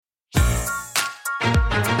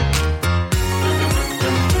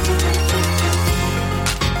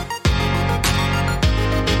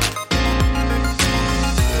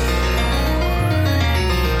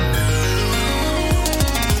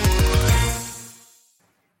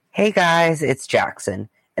Hey guys, it's Jackson,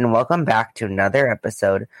 and welcome back to another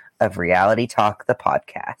episode of Reality Talk, the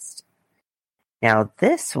podcast. Now,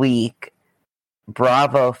 this week,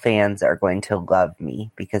 Bravo fans are going to love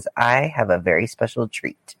me because I have a very special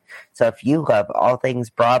treat. So if you love all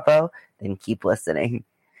things Bravo, then keep listening.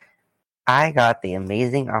 I got the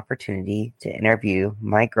amazing opportunity to interview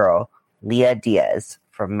my girl, Leah Diaz,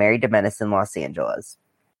 from Married to Medicine Los Angeles.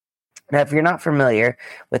 Now, if you're not familiar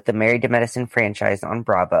with the Married to Medicine franchise on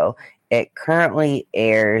Bravo, it currently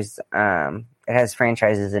airs, it has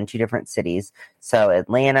franchises in two different cities, so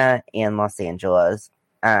Atlanta and Los Angeles.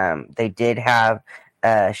 They did have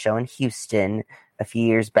a show in Houston a few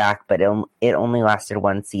years back, but it only lasted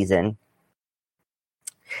one season.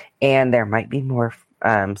 And there might be more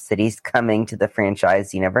cities coming to the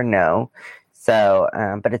franchise, you never know. So,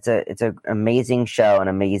 but it's an amazing show, an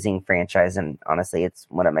amazing franchise, and honestly, it's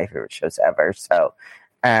one of my favorite shows ever. So,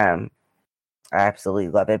 I absolutely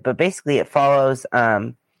love it. But basically, it follows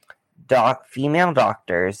female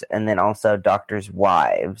doctors and then also doctors'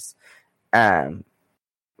 wives, and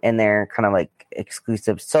their kind of like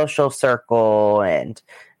exclusive social circle and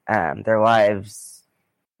their lives.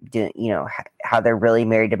 How they're really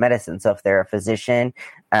married to medicine. So, if they're a physician,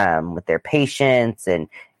 with their patients and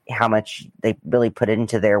how much they really put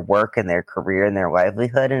into their work and their career and their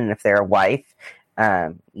livelihood. And if they're a wife,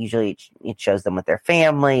 usually it shows them with their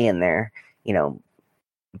family and their,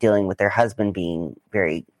 dealing with their husband being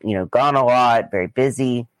very, gone a lot, very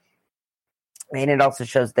busy. And it also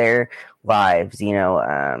shows their lives,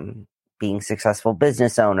 being successful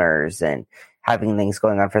business owners and having things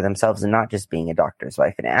going on for themselves and not just being a doctor's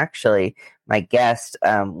wife. And actually, my guest,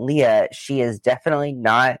 Leah, she is definitely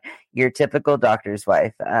not your typical doctor's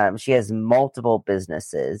wife. She has multiple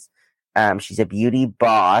businesses. She's a beauty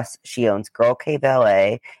boss. She owns Girl Cave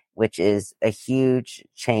LA, which is a huge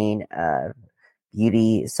chain of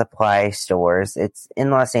beauty supply stores. It's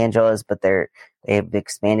in Los Angeles, but they've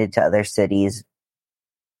expanded to other cities.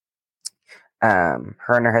 Her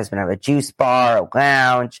and her husband have a juice bar, a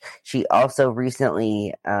lounge. She also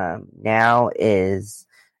recently has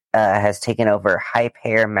taken over Hype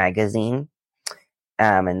Hair magazine,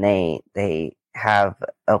 and they have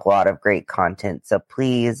a lot of great content. So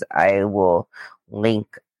please, I will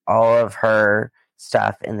link all of her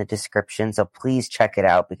stuff in the description. So please check it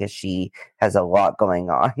out because she has a lot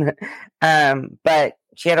going on. But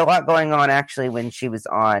she had a lot going on actually when she was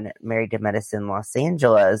on Married to Medicine Los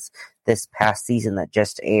Angeles this past season that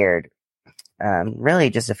just aired. Really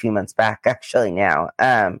just a few months back actually now.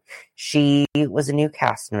 She was a new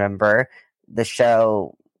cast member.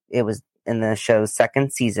 It was in the show's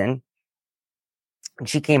second season. And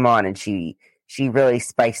she came on and she really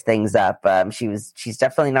spiced things up. She's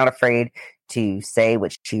definitely not afraid to say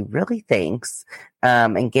what she really thinks,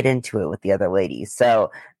 and get into it with the other ladies.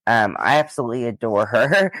 So, I absolutely adore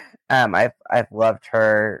her. I've loved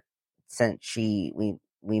her since we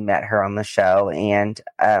met her on the show, and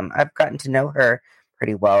I've gotten to know her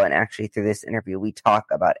pretty well. And actually, through this interview, we talk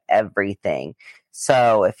about everything.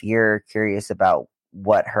 So, if you're curious about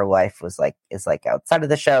what her life is like outside of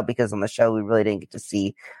the show, because on the show we really didn't get to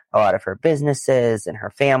see a lot of her businesses and her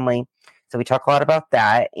family. So we talk a lot about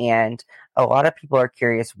that, and a lot of people are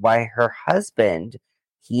curious why her husband,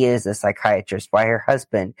 he is a psychiatrist, why her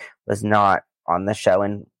husband was not on the show,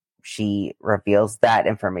 and she reveals that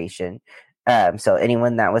information. So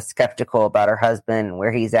anyone that was skeptical about her husband and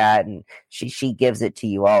where he's at, and she gives it to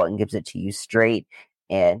you all and gives it to you straight,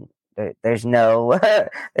 and there's no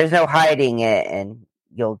there's no hiding it, and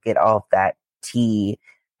you'll get all of that tea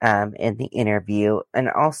in the interview. And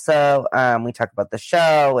also we talk about the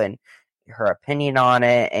show and her opinion on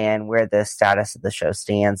it and where the status of the show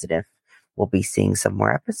stands, and if we'll be seeing some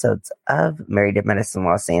more episodes of Married to Medicine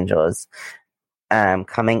Los Angeles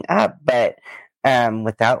coming up. But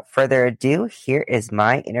without further ado, here is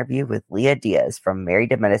my interview with Leah Diaz from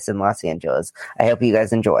Married to Medicine Los Angeles. I hope you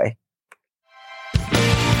guys enjoy.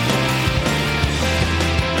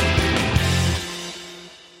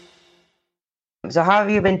 So how have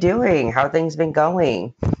you been doing? How have things been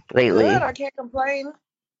going lately? Good, I can't complain.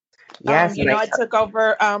 Yes. I took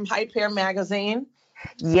over Hype Hair magazine.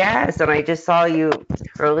 Yes, and I just saw you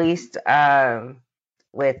released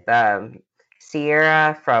with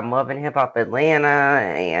Sierra from Love and Hip Hop Atlanta,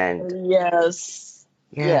 and Yes.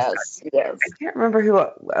 I can't remember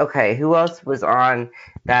who else was on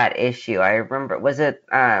that issue. I remember, was it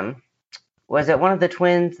one of the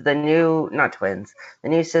twins, the new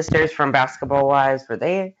sisters from Basketball Wives? Were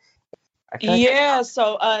they?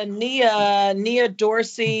 So Nia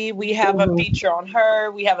Dorsey, we have a feature on her.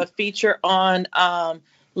 We have a feature on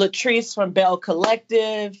Latrice from Bell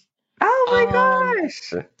Collective. Oh my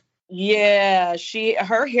gosh. Yeah,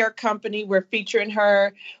 her hair company, we're featuring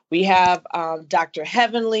her. We have Dr.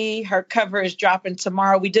 Heavenly. Her cover is dropping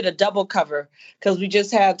tomorrow. We did a double cover because we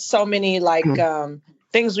just had so many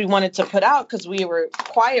things we wanted to put out because we were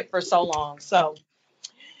quiet for so long. So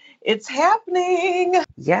it's happening.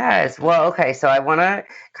 Yes. Well, okay. So I want to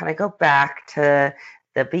kind of go back to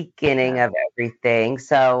the beginning of everything.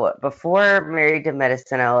 So before Married to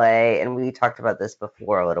Medicine LA, and we talked about this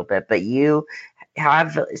before a little bit, but you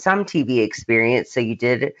have some TV experience. So you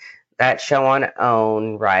did that show on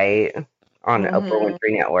OWN, right? On Oprah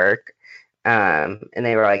Winfrey Network. And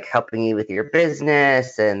they were like helping you with your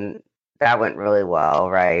business, and that went really well,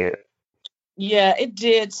 right? Yeah, it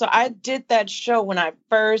did. So I did that show when I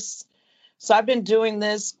first. So I've been doing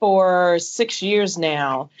this for 6 years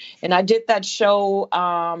now, and I did that show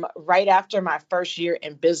right after my first year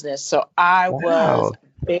in business. So I was Wow.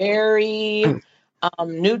 very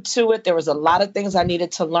new to it. There was a lot of things I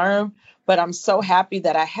needed to learn, but I'm so happy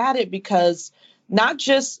that I had it because not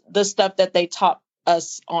just the stuff that they taught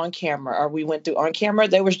us on camera or we went through on camera,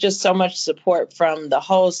 there was just so much support from the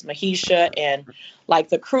host, Mahisha, and like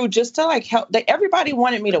the crew just to like help. Everybody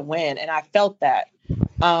wanted me to win, and I felt that.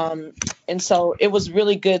 And so it was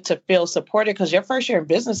really good to feel supported because your first year in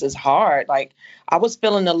business is hard. Like I was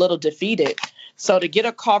feeling a little defeated. So to get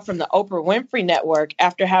a call from the Oprah Winfrey Network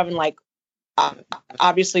after having like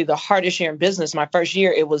obviously the hardest year in business, my first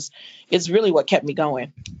year, it's really what kept me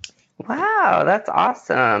going. Wow, that's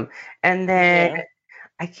awesome. And then Yeah.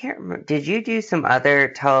 I can't remember, did you do some other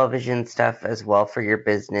television stuff as well for your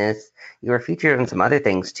business? You were featured on some other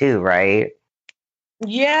things too, right?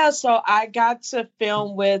 Yeah, so I got to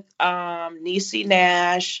film with Niecy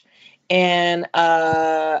Nash and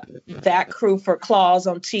that crew for Claws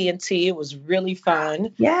on TNT. It was really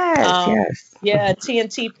fun. Yes, yes. Yeah,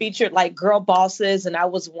 TNT featured like girl bosses, and I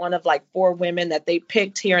was one of like 4 women that they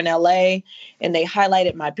picked here in LA, and they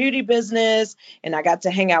highlighted my beauty business, and I got to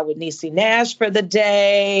hang out with Niecy Nash for the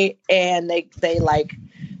day, and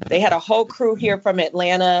they had a whole crew here from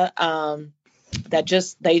Atlanta. They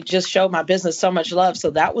just showed my business so much love.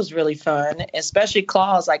 So that was really fun, especially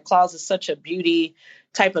Claws. Like Claws is such a beauty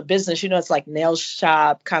type of business. It's like nail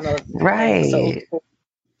shop kind of thing. So Right. it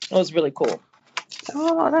was really cool.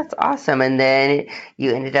 Oh, that's awesome. And then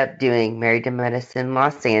you ended up doing Married to Medicine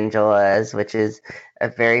Los Angeles, which is a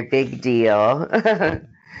very big deal.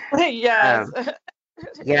 Yes, um, it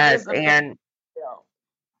yes, is a big and deal.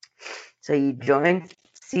 so you joined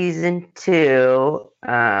season 2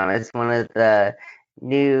 as one of the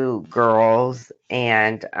new girls,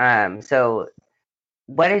 and so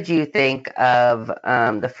what did you think of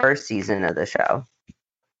the first season of the show?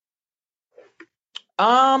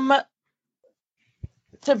 Um,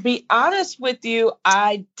 to be honest with you,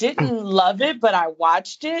 I didn't love it, but I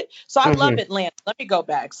watched it. So I love Hmm. Atlanta. Let me go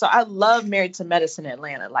back. So I love Married to Medicine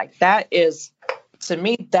Atlanta. Like that is, to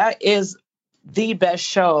me, that is the best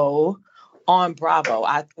show on Bravo.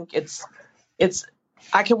 I think it's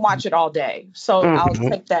I can watch it all day. So I'll Hmm.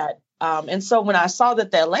 take that. And so when I saw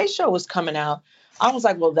that the LA show was coming out, I was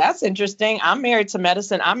like, well, that's interesting. I'm married to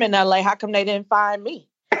medicine. I'm in LA. How come they didn't find me?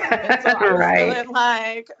 And so I was Right. feeling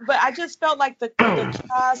like, but I just felt like the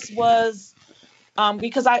cast was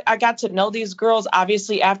because I got to know these girls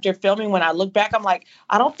obviously after filming. When I look back, I'm like,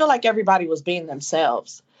 I don't feel like everybody was being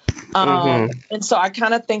themselves. Hmm. And so I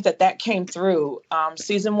kind of think that came through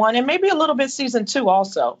season 1 and maybe a little bit season 2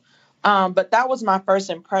 also. But that was my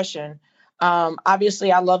first impression.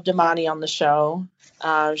 Obviously, I love Damani on the show.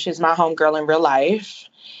 She's my homegirl in real life.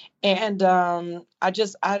 And I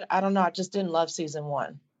don't know. I just didn't love season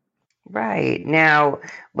 1. Right. Now,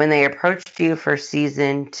 when they approached you for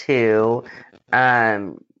season 2,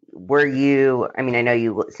 were you, I mean, I know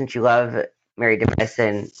you, since you love Married to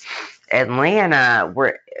Medicine Atlanta,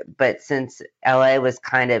 but since LA was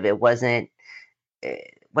kind of, it wasn't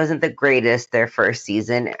the greatest their first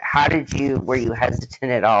season. Were you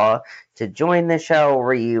hesitant at all to join the show?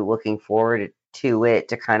 Were you looking forward to it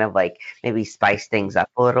to kind of like maybe spice things up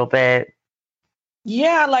a little bit?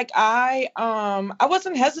 Yeah, like I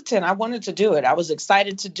wasn't hesitant. I wanted to do it. I was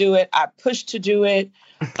excited to do it. I pushed to do it.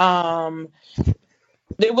 Um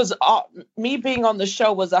it was all, me being on the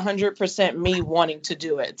show was 100% me wanting to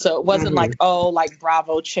do it. So it wasn't Hmm. like, oh, like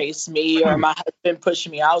Bravo chased me or my husband pushed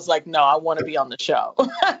me. I was like, no, I want to be on the show.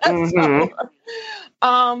 Hmm.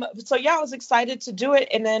 So yeah, I was excited to do it.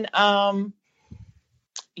 And then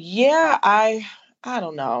yeah, I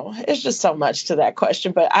don't know. It's just so much to that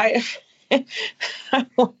question, but I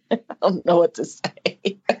don't know what to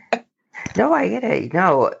say. No, I get it.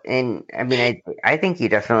 No, and I mean, I think you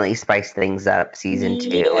definitely spiced things up season 2,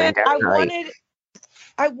 Yeah, and definitely.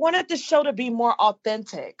 I wanted the show to be more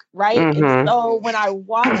authentic, right? And Mm-hmm. so when I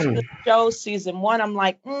watched the show season 1, I'm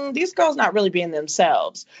like, these girls not really being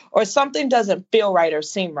themselves, or something doesn't feel right or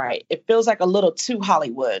seem right. It feels like a little too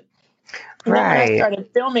Hollywood. And then when I Right. started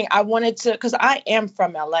filming, I wanted to, because I am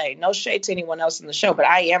from LA. No shade to anyone else in the show, but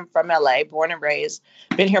I am from LA, born and raised,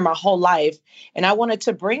 been here my whole life. And I wanted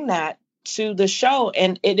to bring that to the show,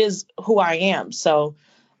 and it is who I am. So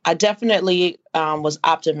I definitely was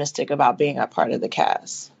optimistic about being a part of the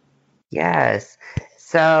cast. Yes.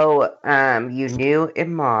 So, you knew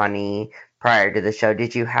Imani prior to the show.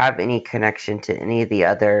 Did you have any connection to any of the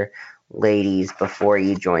other ladies before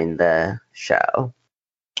you joined the show?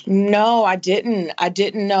 No, I didn't. I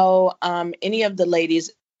didn't know any of the ladies.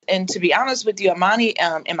 And to be honest with you, Amani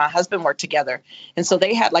and my husband worked together, and so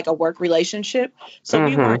they had like a work relationship. So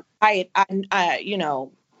we Mm-hmm. weren't.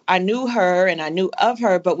 I knew her and I knew of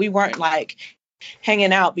her, but we weren't like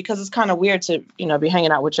hanging out, because it's kind of weird to be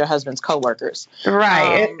hanging out with your husband's coworkers.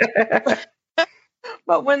 Right.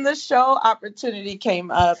 But when the show opportunity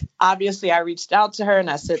came up, obviously I reached out to her and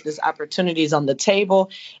I said, this opportunity is on the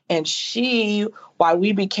table. And why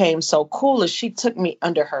we became so cool is she took me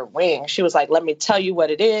under her wing. She was like, let me tell you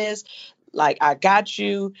what it is. Like, I got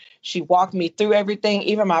you. She walked me through everything.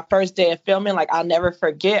 Even my first day of filming, like, I'll never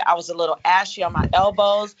forget. I was a little ashy on my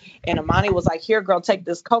elbows. And Amani was like, here, girl, take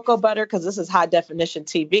this cocoa butter, because this is high definition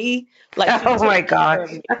TV. Like, she Oh took my care gosh.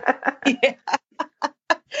 of me. Yeah.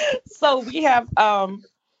 So we have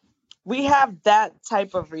that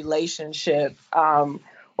type of relationship, where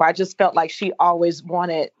I just felt like she always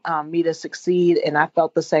wanted me to succeed, and I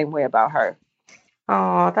felt the same way about her.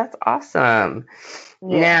 Oh, that's awesome.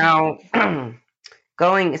 Yeah. Now,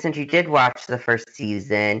 since you did watch the first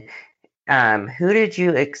season, who did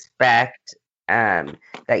you expect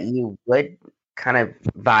that you would kind of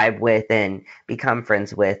vibe with and become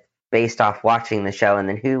friends with based off watching the show? And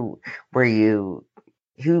then were you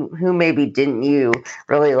who maybe didn't you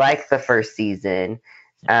really like the first season,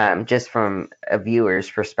 just from a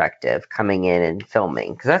viewer's perspective coming in and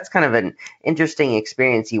filming? Because that's kind of an interesting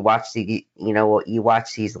experience. You watch these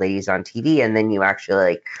ladies on TV, and then you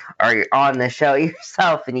actually like are on the show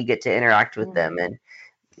yourself, and you get to interact with them, and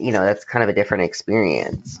that's kind of a different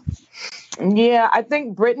experience. Yeah, I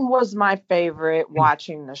think Britain was my favorite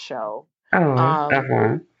watching the show. Oh, Um,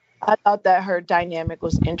 uh-huh. I thought that her dynamic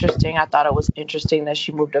was interesting. I thought it was interesting that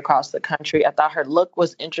she moved across the country. I thought her look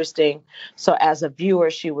was interesting. So as a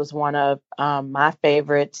viewer, she was one of my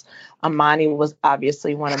favorites. Amani was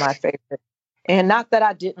obviously one of my favorites. And not that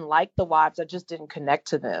I didn't like the wives, I just didn't connect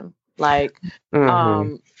to them. Like,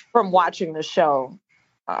 Mm-hmm. from watching the show,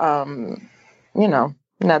 um, and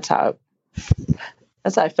that's how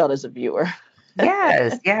I felt as a viewer.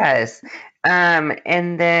 Yes, yes.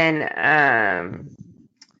 And then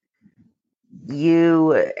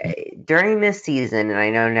you during this season, and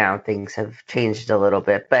I know now things have changed a little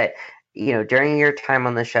bit, but during your time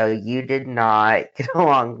on the show, you did not get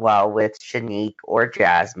along well with Shanique or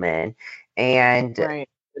Jasmine, and Right.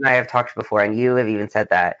 I have talked before, and you have even said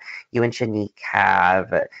that you and Shanique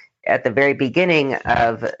have, at the very beginning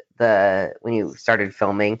of when you started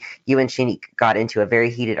filming, you and Shanique got into a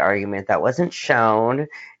very heated argument that wasn't shown.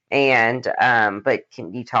 And but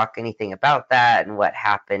can you talk anything about that and what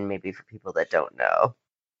happened, maybe for people that don't know?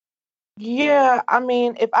 Yeah, I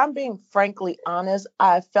mean, if I'm being frankly honest,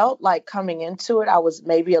 I felt like coming into it, I was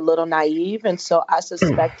maybe a little naive. And so I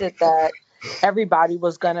suspected that everybody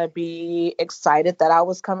was going to be excited that I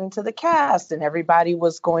was coming to the cast, and everybody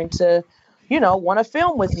was going to, want to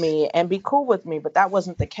film with me and be cool with me. But that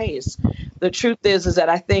wasn't the case. The truth is that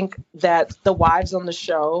I think that the wives on the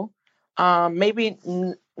show, maybe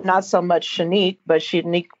not so much Shanique, but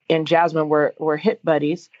Shanique and Jasmine were hit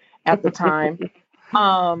buddies at the time.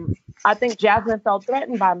 I think Jasmine felt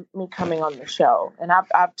threatened by me coming on the show, and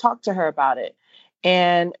I've talked to her about it,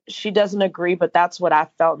 and she doesn't agree. But that's what I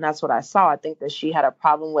felt, and that's what I saw. I think that she had a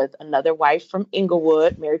problem with another wife from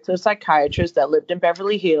Inglewood, married to a psychiatrist that lived in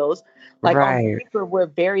Beverly Hills. Like, on Right. paper, we're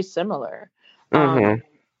very similar. Um, Mm-hmm.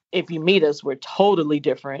 if you meet us, we're totally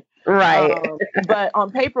different. Right. But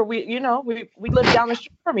on paper, we live down the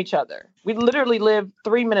street from each other. We literally live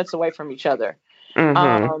 3 minutes away from each other.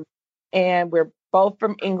 Mm-hmm. Um, and we're both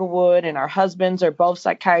from Inglewood, and our husbands are both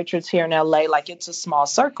psychiatrists here in LA. Like, it's a small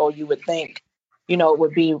circle. You would think, it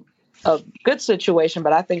would be a good situation,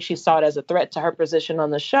 but I think she saw it as a threat to her position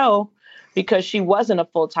on the show, because she wasn't a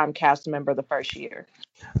full-time cast member the first year.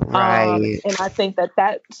 Right. And I think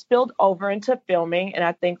that spilled over into filming, and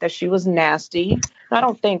I think that she was nasty. I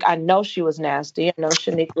know she was nasty. I know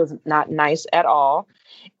Shanique was not nice at all.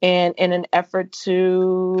 And in an effort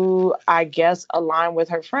to, I guess, align with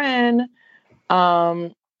her friend,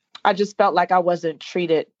 Um, I just felt like I wasn't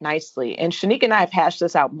treated nicely. And Shanique and I have hashed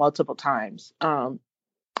this out multiple times.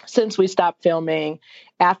 Since we stopped filming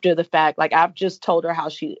after the fact, like I've just told her how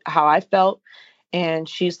I felt, and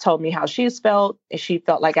she's told me how she's felt, and she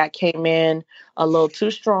felt like I came in a little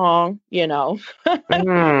too strong, not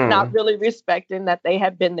Mm, really respecting that they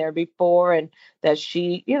had been there before, and that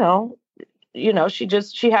she,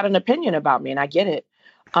 she had an opinion about me, and I get it.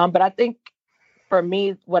 But I think for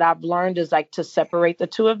me, what I've learned is like to separate the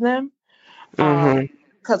two of them. Um, mm-hmm.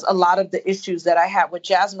 because a lot of the issues that I had with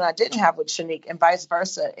Jasmine, I didn't have with Shanique, and vice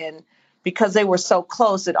versa. And because they were so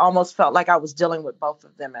close, it almost felt like I was dealing with both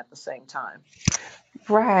of them at the same time.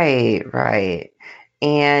 Right, right.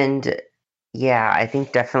 And yeah, I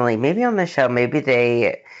think definitely maybe on the show, maybe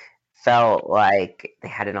they felt like they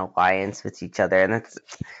had an alliance with each other. And that's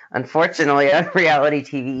unfortunately on reality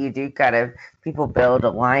TV, you do kind of people build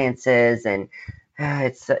alliances and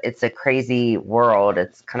it's a crazy world.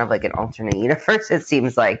 It's kind of like an alternate universe, it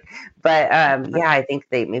seems like. But yeah, I think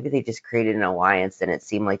they just created an alliance and it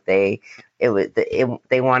seemed like they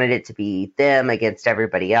wanted it to be them against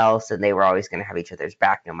everybody else and they were always going to have each other's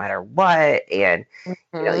back no matter what. And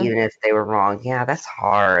Hmm. even if they were wrong, yeah, that's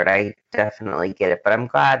hard. I definitely get it. But I'm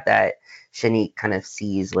glad that Shanique kind of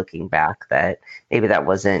sees looking back that maybe that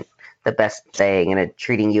wasn't the best thing and it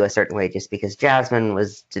treating you a certain way just because Jasmine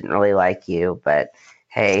didn't really like you. But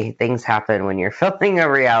hey, things happen when you're filming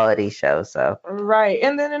a reality show. So, Right.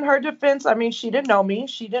 And then in her defense, I mean, she didn't know me.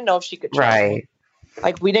 She didn't know if she could trust me. right.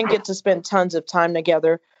 Like, we didn't get to spend tons of time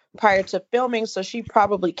together prior to filming. So she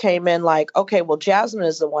probably came in like, okay, well, Jasmine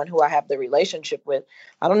is the one who I have the relationship with.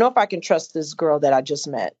 I don't know if I can trust this girl that I just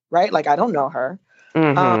met. Right. Like, I don't know her.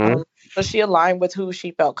 Mm-hmm. Um, so she aligned with who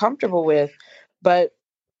she felt comfortable with. But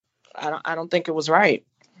I don't think it was right.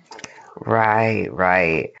 Right,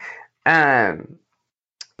 right. Um,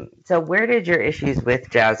 so where did your issues with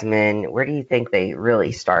Jasmine, where do you think they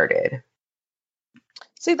really started?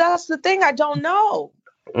 See, that's the thing. I don't know.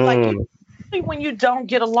 Like, Mm, usually when you don't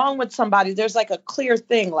get along with somebody, there's like a clear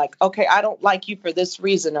thing, like, okay, I don't like you for this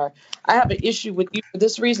reason, or I have an issue with you for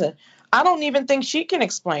this reason. I don't even think she can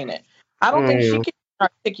explain it. I don't think she mm, can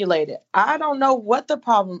articulate it. I don't know what the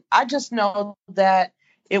problem. I just know that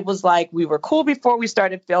it was like we were cool before we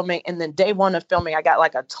started filming, and then day one of filming, I got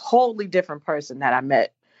like a totally different person that I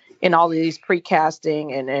met in all of these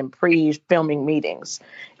pre-casting and pre-filming meetings,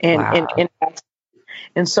 and wow. and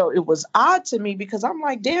and so it was odd to me because I'm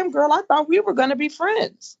like, damn, girl, I thought we were going to be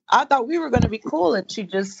friends. I thought we were going to be cool. And she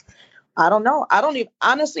just, I don't know. I don't even,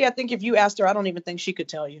 honestly, I think if you asked her, I don't even think she could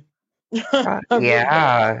tell you. I really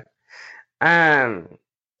don't. Yeah. Um,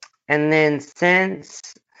 and then since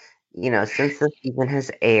the season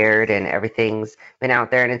has aired and everything's been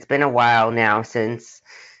out there, and it's been a while now since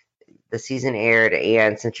the season aired,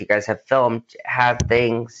 and since you guys have filmed, have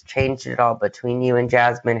things changed at all between you and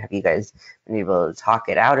Jasmine? Have you guys been able to talk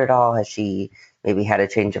it out at all? Has she maybe had a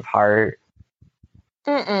change of heart?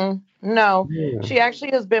 Mm-mm, no, Mm, she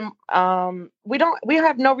actually has been, we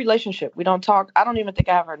have no relationship. We don't talk. I don't even think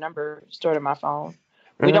I have her number stored in my phone.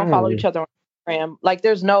 We don't follow mm, each other on Instagram. Like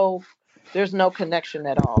there's no connection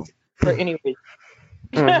at all for any reason.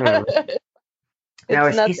 mm-hmm. Now, It's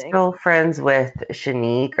is she nothing. still friends with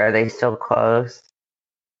Shanique? Are they still close?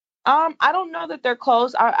 I don't know that they're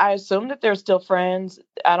close. I assume that they're still friends.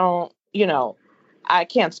 I don't, I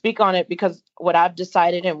can't speak on it because what I've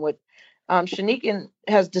decided and what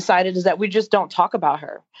has decided is that we just don't talk about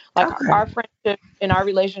her. Like Okay. our friendship and our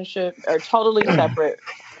relationship are totally separate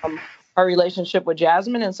from our relationship with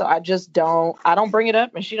Jasmine, and so I don't bring it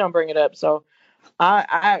up, and she don't bring it up. So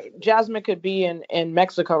Jasmine could be in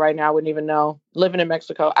Mexico right now. I wouldn't even know living in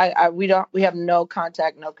Mexico. We have no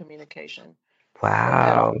contact, no communication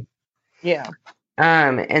at all. Wow. Yeah.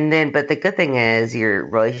 And then, but the good thing is your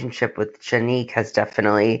relationship with Shanique has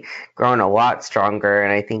definitely grown a lot stronger.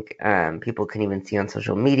 And I think people can even see on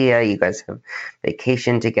social media, you guys have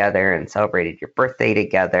vacationed together and celebrated your birthday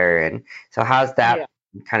together. And so, how's that Yeah.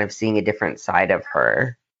 kind of seeing a different side of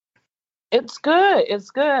her? It's good.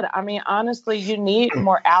 It's good. I mean, honestly, you need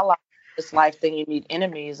more allies in this life than you need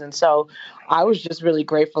enemies. And so I was just really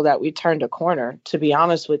grateful that we turned a corner, to be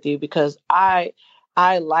honest with you, because I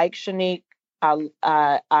like Shanique.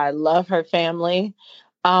 I love her family.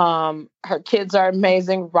 Her kids are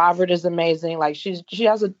amazing. Robert is amazing. Like she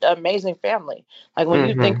has an amazing family. Like when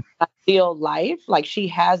you think Mm-hmm. ideal life, like she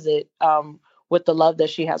has it with the love that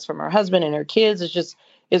she has from her husband and her kids.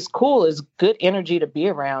 It's cool. It's good energy to be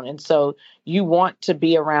around. And so you want to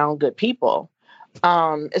be around good people,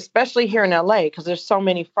 especially here in LA, because there's so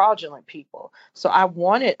many fraudulent people. So I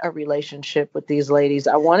wanted a relationship with these ladies.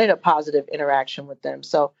 I wanted a positive interaction with them.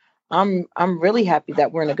 So I'm really happy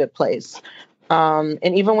that we're in a good place. And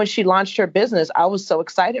even when she launched her business, I was so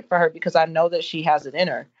excited for her because I know that she has it in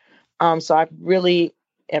her. So I really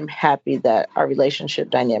am happy that our relationship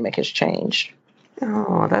dynamic has changed.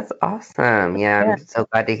 Oh, that's awesome. Yeah, Yeah. I'm so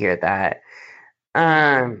glad to hear that.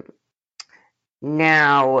 Um,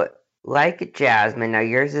 Now, like Jasmine, now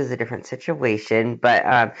yours is a different situation,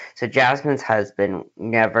 but so Jasmine's husband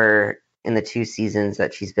never, in the 2 seasons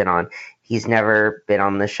that she's been on, he's never been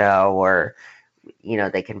on the show, or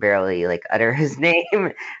they can barely like utter his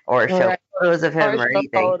name or show Right. photos of Or him or show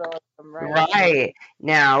anything. photos, right? Right.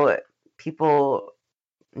 Now, people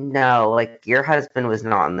know, like, your husband was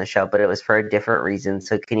not on the show, but it was for a different reason.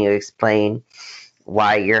 So can you explain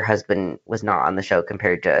why your husband was not on the show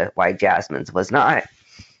compared to why Jasmine's was not?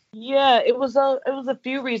 Yeah, it was a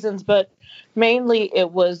few reasons, but mainly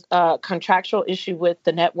it was a contractual issue with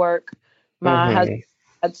the network. My husband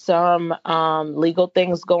Mm-hmm. had some legal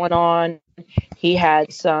things going on. He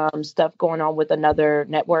had some stuff going on with another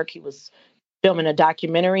network. He was filming a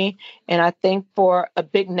documentary, and I think for a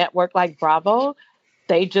big network like Bravo,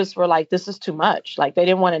 they just were like, "This is too much." Like they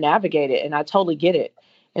didn't want to navigate it, and I totally get it.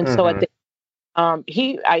 And so at Mm-hmm. the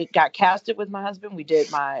I got casted with my husband. We did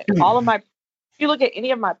my all of my if you look at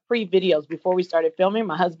any of my pre videos before we started filming,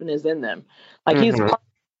 my husband is in them. Like he's Mm-hmm. part of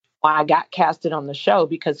why I got casted on the show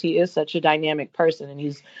because he is such a dynamic person and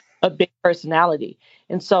he's a big personality.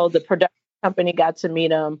 And so the production company got to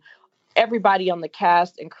meet him. Everybody on the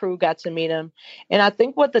cast and crew got to meet him. And I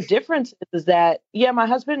think what the difference is that, yeah, my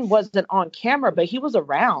husband wasn't on camera, but he was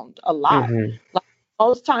around a lot. Mm-hmm. Like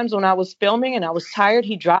most times when I was filming and I was tired,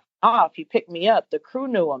 he dropped me off. He picked me up. The crew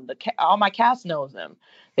knew him. All my cast knows him.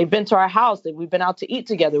 They've been to our house. We've been out to eat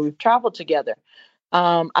together. We've traveled together.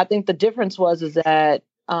 I think the difference is that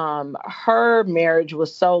her marriage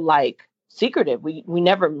was so like secretive. We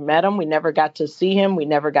never met him. We never got to see him. We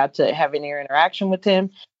never got to have any interaction with him,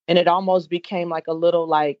 and it almost became like a little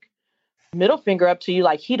like middle finger up to you,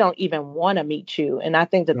 like he don't even want to meet you. And I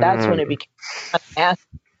think that that's when it Mm-hmm. became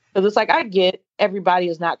because it's like I get everybody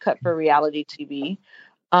is not cut for reality TV.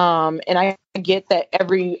 And I get that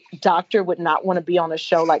every doctor would not want to be on a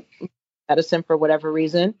show like medicine for whatever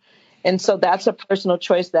reason. And so that's a personal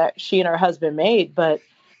choice that she and her husband made. But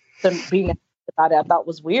to being about it, I thought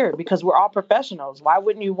was weird because we're all professionals. Why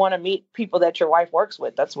wouldn't you want to meet people that your wife works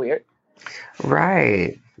with? That's weird.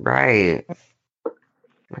 Right. Right.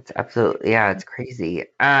 That's absolutely, yeah, it's crazy.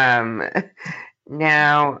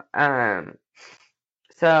 Now,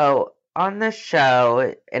 so on the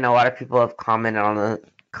show, and a lot of people have commented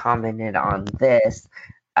on this.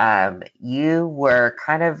 You were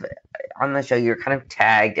kind of on the show. You were kind of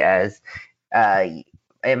tagged as uh,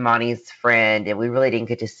 Imani's friend, and we really didn't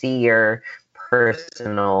get to see your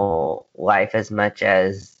personal life as much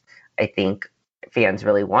as I think fans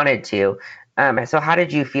really wanted to. So how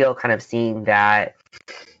did you feel, kind of seeing that?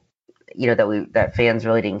 That fans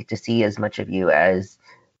really didn't get to see as much of you as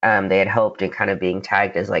they had hoped, and kind of being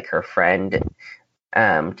tagged as like her friend.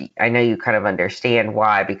 I know you kind of understand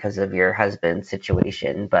why because of your husband's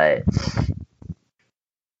situation, but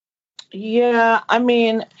Yeah, I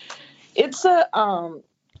mean, it's a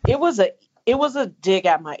it was a it was a dig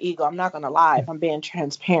at my ego. I'm not gonna lie, if I'm being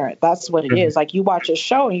transparent. That's what it Mhm. is. Like you watch a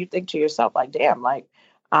show and you think to yourself, like, damn, like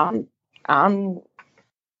I'm I'm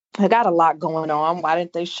I got a lot going on. Why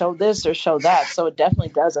didn't they show this or show that? So it definitely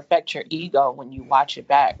does affect your ego when you watch it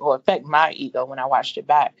back, or affect my ego when I watched it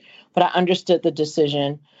back. But I understood the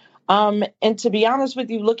decision. And to be honest with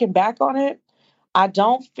you, looking back on it, I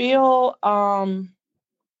don't feel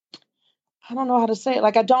I don't know how to say it.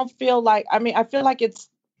 Like I don't feel like I mean I feel like it's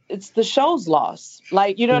the show's loss.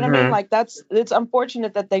 Like you know what I mean? Mhm. Like it's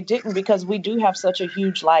unfortunate that they didn't because we do have such a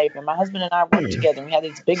huge life and my husband and I work together and we had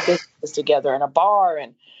these big businesses together and a bar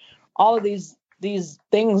and all of these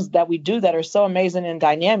things that we do that are so amazing and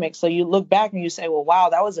dynamic. So you look back and you say, well, wow,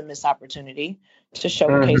 that was a missed opportunity to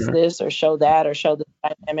showcase Mhm. this or show that or show this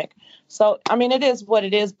dynamic. So I mean, it is what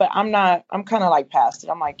it is, but I'm kind of like past it.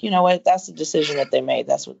 I'm like, you know what? That's the decision that they made.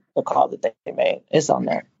 That's what the call that they made. It's on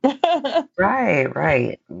there. Right,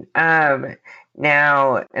 right. Um,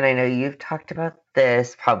 Now, and I know you've talked about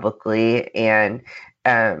this publicly, and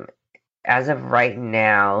um, as of right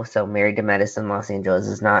now, so Married to Medicine Los Angeles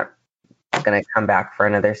is not going to come back for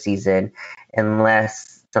another season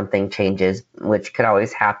unless something changes, which could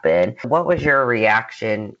always happen. What was your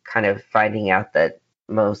reaction, kind of finding out that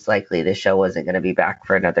most likely the show wasn't going to be back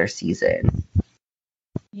for another season?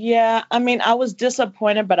 Yeah, I mean, I was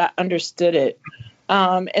disappointed, but I understood it.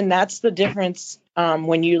 And that's the difference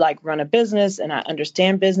when you like run a business and I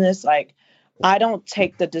understand business. Like, I don't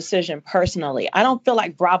take the decision personally. I don't feel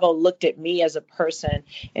like Bravo looked at me as a person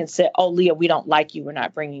and said, "Oh, Leah, we don't like you. We're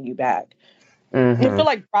not bringing you back." I Mm-hmm. feel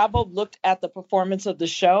like Bravo looked at the performance of the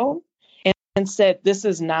show and said, "This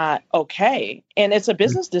is not okay." And it's a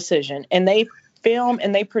business decision. And they film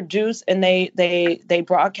and they produce and they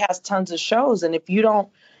broadcast tons of shows. And if you don't,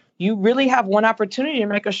 you really have one opportunity to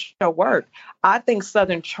make a show work. I think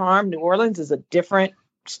Southern Charm New Orleans is a different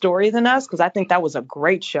story than us because I think that was a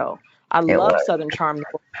great show. I It love was. Southern Charm New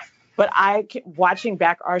Orleans. But watching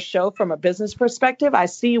back our show from a business perspective, I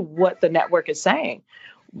see what the network is saying.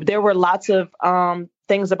 There were lots of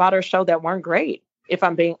things about our show that weren't great. If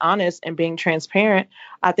I'm being honest and being transparent,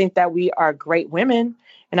 I think that we are great women,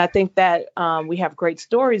 and I think that we have great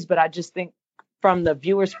stories. But I just think, from the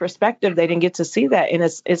viewer's perspective, they didn't get to see that, and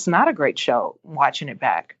it's not a great show watching it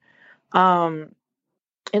back. Um,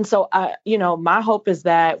 and so, my hope is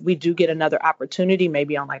that we do get another opportunity,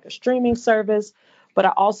 maybe on like a streaming service. But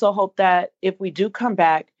I also hope that if we do come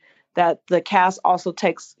back, that the cast also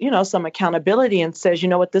takes, some accountability and says, you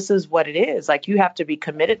know what, this is what it is. Like, you have to be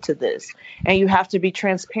committed to this and you have to be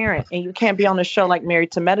transparent. And you can't be on a show like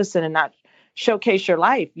Married to Medicine and not showcase your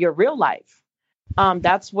life, your real life.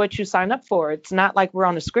 That's what you sign up for. It's not like we're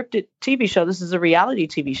on a scripted TV show. This is a reality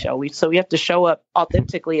TV show. So we have to show up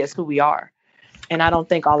authentically as who we are. And I don't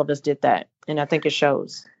think all of us did that. And I think it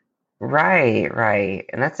shows. Right, right.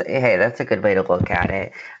 And that's a good way to look at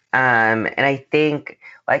it. And I think,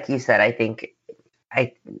 like you said, I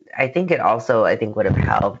I think it also I think would have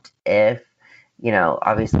helped if,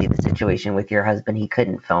 obviously the situation with your husband, he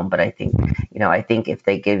couldn't film, but I think if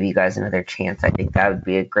they give you guys another chance, I think that would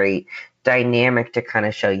be a great dynamic to kind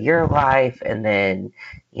of show your life and then,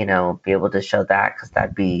 be able to show that because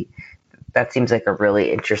that seems like a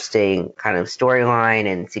really interesting kind of storyline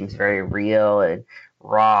and seems very real and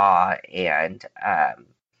raw. And,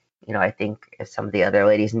 I think if some of the other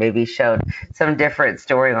ladies maybe showed some different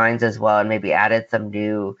storylines as well and maybe added some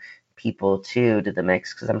new people too to the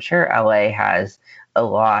mix, because I'm sure LA has a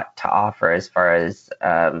lot to offer as far as,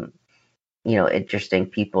 interesting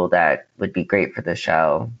people that would be great for the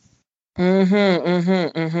show. Mm-hmm,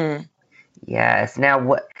 mm-hmm, mm-hmm. Yes. Now,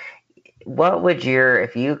 what would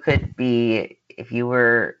if you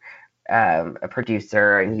were a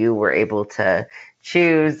producer and you were able to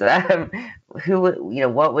choose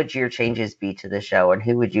what would your changes be to the show and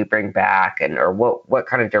who would you bring back and or what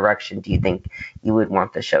kind of direction do you think you would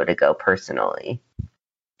want the show to go personally?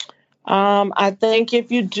 I think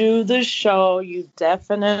if you do the show, you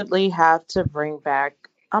definitely have to bring back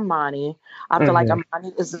Amani. I feel like Hmm.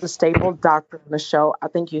 Amani is the staple doctor in the show. I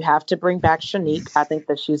think you have to bring back Shanique. I think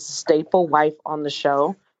that she's a staple wife on the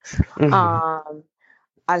show. Hmm. Um,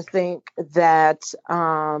 I think that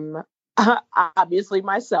obviously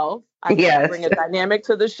myself, I think I Yes. bring a dynamic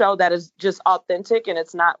to the show that is just authentic and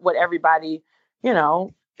it's not what everybody,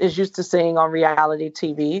 is used to seeing on reality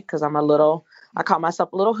TV because I call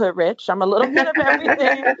myself a little hood rich. I'm a little bit of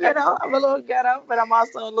everything, I'm a little ghetto, but I'm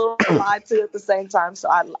also a little lied to at the same time. So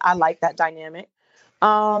I like that dynamic.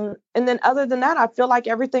 And then other than that, I feel like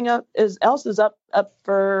everything else is up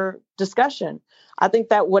for discussion. I think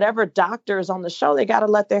that whatever doctor is on the show, they got to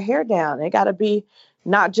let their hair down. They got to be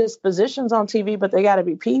not just physicians on TV, but they got to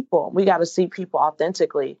be people. We got to see people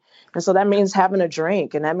authentically. And so that means having a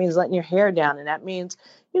drink and that means letting your hair down. And that means,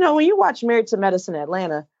 when you watch Married to Medicine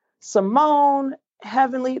Atlanta, Simone,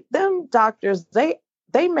 Heavenly, them doctors, they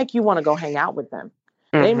make you want to go hang out with them.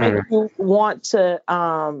 They make Hmm. you want to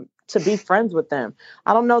be friends with them.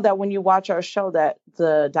 I don't know that when you watch our show that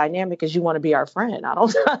the dynamic is you want to be our friend. I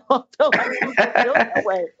don't feel like people feel that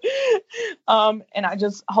way. And I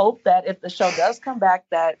just hope that if the show does come back,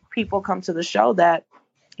 that people come to the show that,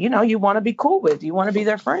 you want to be cool with, you want to be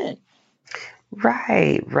their friend.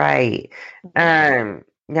 Right, right.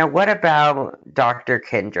 Now what about Dr.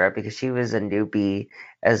 Kendra? Because she was a newbie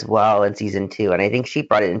as well in season two, and I think she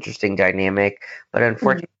brought an interesting dynamic, but Mhm.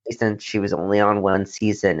 unfortunately, since she was only on one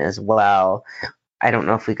season as well, I don't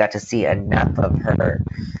know if we got to see enough of her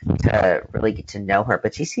to really get to know her,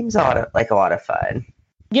 but she seems like a lot of fun.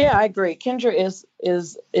 Yeah, I agree. Kendra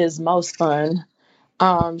is most fun.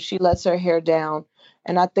 She lets her hair down.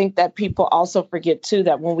 And I think that people also forget too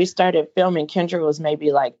that when we started filming, Kendra was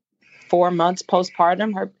maybe like 4 months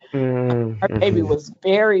postpartum. Her baby Mm-hmm. was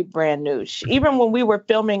very brand new. Even when we were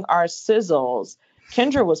filming our sizzles,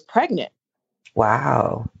 Kendra was pregnant.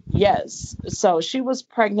 Wow. Yes. So she was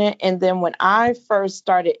pregnant. And then when I first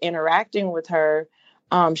started interacting with her,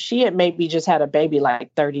 she had maybe just had a baby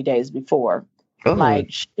like 30 days before. Oh, Like,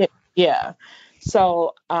 yeah.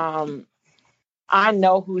 So, I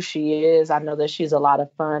know who she is. I know that she's a lot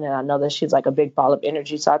of fun, and I know that she's like a big ball of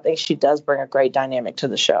energy. So I think she does bring a great dynamic to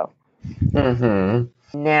the show.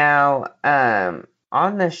 Mm-hmm. Now,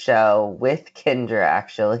 on the show with Kendra,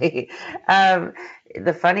 actually,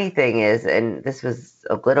 the funny thing is, and this was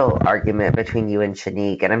a little argument between you and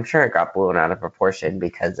Shanique, and I'm sure it got blown out of proportion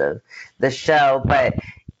because of the show, but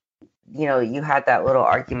you had that little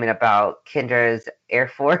argument about Kendra's Air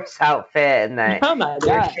Force outfit and that Oh my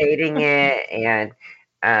you're God. shading it and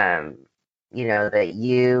um that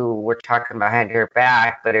you were talking behind her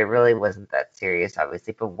back, but it really wasn't that serious,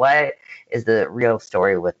 obviously. But what is the real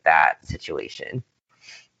story with that situation?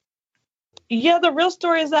 Yeah, the real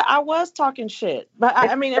story is that I was talking shit, but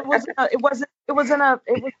I mean, it was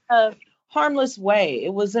a harmless way.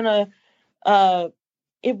 Uh,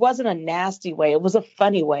 it wasn't a nasty way. It was a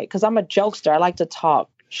funny way because I'm a jokester. I like to talk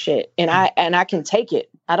shit, and I can take it.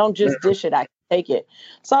 I don't just dish it. I can take it.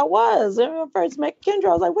 So I was. And when I first met Kendra, I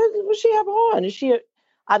was like, what she have on? And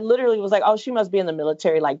I literally was like, oh, she must be in the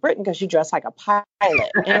military like Britain because she dressed like a pilot,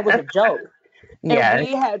 and it was a joke. And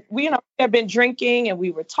Yes. we had been drinking and we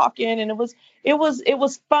were talking, and it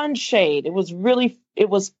was fun shade. It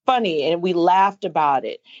was funny, and we laughed about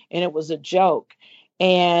it, and it was a joke.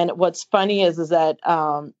 And what's funny is that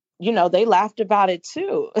they laughed about it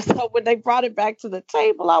too. So when they brought it back to the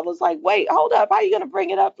table, I was like, wait, hold up, how are you gonna bring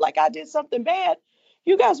it up like I did something bad?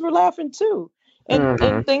 You guys were laughing too.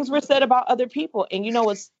 And things were said about other people. And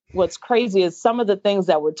what's crazy is some of the things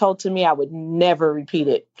that were told to me, I would never repeat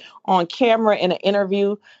it on camera in an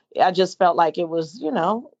interview. I just felt like it was,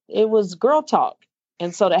 it was girl talk.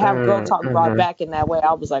 And so to have girl talk brought back in that way,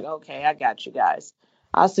 I was like, okay, I got you guys.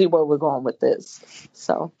 I see where we're going with this.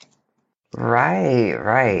 So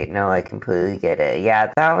Right. No, I completely get it.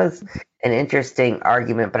 Yeah, that was an interesting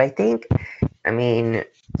argument, but I mean,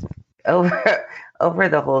 over over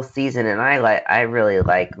the whole season, and I really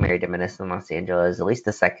like Married to Minister in Los Angeles. At least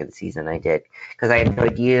the second season I did because I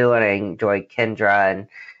enjoyed you and I enjoyed Kendra,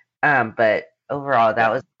 and but overall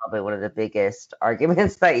that was probably one of the biggest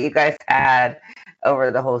arguments that you guys had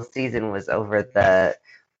over the whole season was over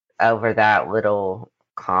that little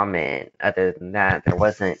comment. Other than that, there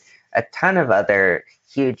wasn't a ton of other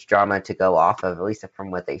huge drama to go off of, at least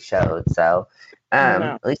from what they showed. So, no.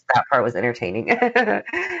 at least that part was entertaining.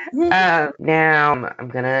 Now I'm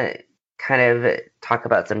gonna kind of talk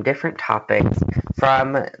about some different topics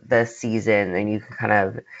from the season, and you can kind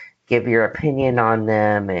of give your opinion on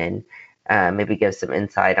them and maybe give some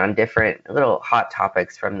insight on different little hot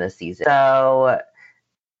topics from the season. So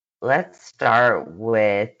let's start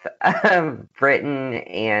with Britain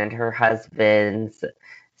and her husband's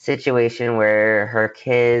situation where her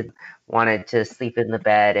kids wanted to sleep in the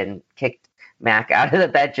bed and kicked Mac out of the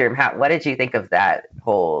bedroom. What did you think of that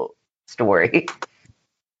whole story?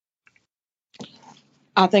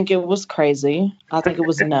 I think it was crazy. I think it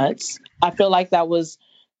was nuts. I feel like that was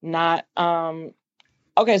not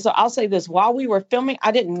okay, so I'll say this. While we were filming,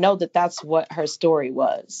 I didn't know that that's what her story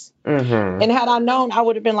was. Mm-hmm. And had I known, I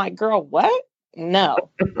would have been like, girl, what? No.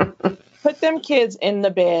 Put them kids in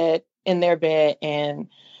their bed. And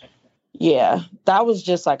yeah, that was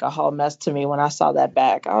just like a whole mess to me when I saw that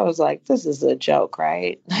back. I was like, this is a joke,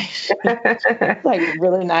 right? Like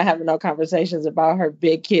really not having no conversations about her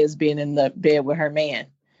big kids being in the bed with her man.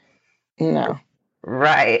 No.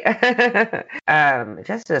 Right.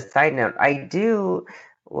 Just a side note, I do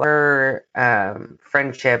her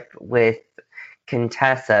friendship with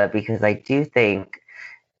Contessa because I do think,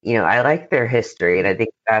 I like their history, and I think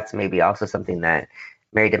that's maybe also something that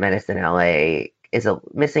Married to Medicine LA is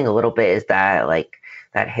missing a little bit is that like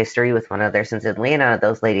that history with one another. Since Atlanta,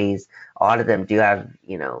 those ladies, a lot of them do have,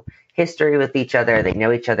 history with each other. They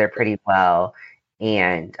know each other pretty well.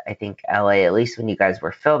 And I think LA, at least when you guys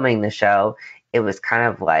were filming the show, it was kind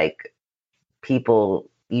of like people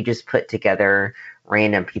you just put together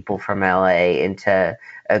random people from LA into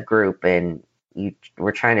a group and you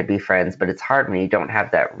were trying to be friends, but it's hard when you don't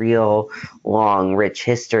have that real long, rich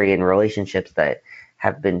history and relationships that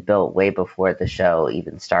have been built way before the show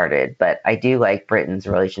even started. But I do like Britain's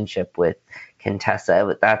relationship with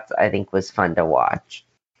Contessa. That I think was fun to watch.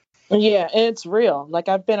 Yeah, it's real. Like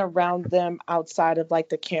I've been around them outside of like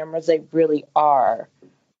the cameras.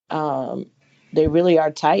 Um, they really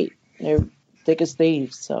are tight. They're thick as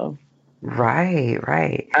thieves. So Right.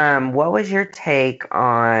 What was your take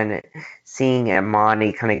on seeing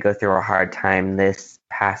Imani kind of go through a hard time this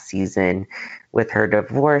past season with her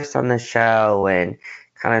divorce on the show and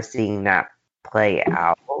kind of seeing that play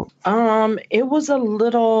out? it was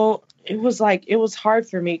it was hard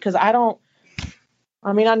for me because I know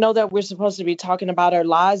that we're supposed to be talking about our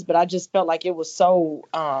lives, but I just felt like it was so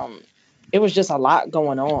it was just a lot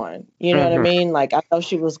going on. You know what I Mm-hmm. mean? Like I know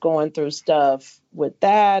she was going through stuff with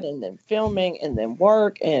that and then filming and then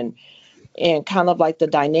work and kind of like the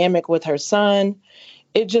dynamic with her son.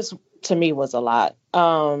 It just to me was a lot.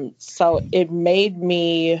 So it made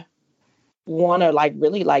me want to like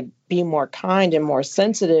really like be more kind and more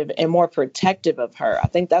sensitive and more protective of her. I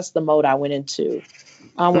think that's the mode I went into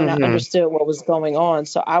when I Mm-hmm. understood what was going on.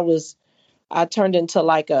 So I turned into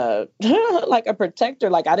like a like a protector.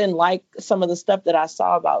 Like I didn't like some of the stuff that I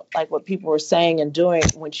saw about like what people were saying and doing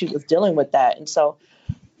when she was dealing with that. And so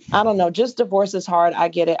I don't know, just divorce is hard. I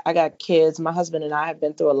get it. I got kids. My husband and I have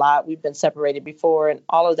been through a lot. We've been separated before and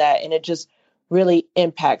all of that. And it just really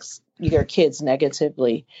impacts your kids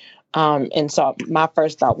negatively. And so my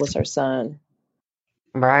first thought was her son.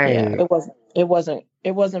 Yeah, Right. it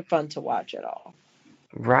wasn't fun to watch at all.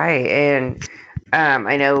 Right. And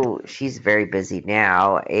I know she's very busy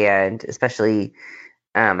now, and especially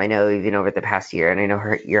I know even over the past year, and I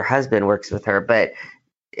know your husband works with her, but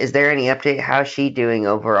is there any update? How's she doing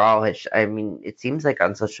overall? I mean, it seems like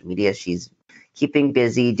on social media she's keeping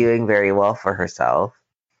busy, doing very well for herself.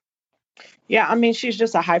 Yeah, I mean, she's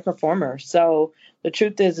just a high performer. So the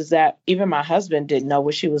truth is that even my husband didn't know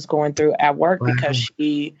what she was going through at work because Wow.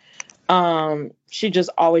 she just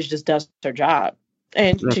always just does her job.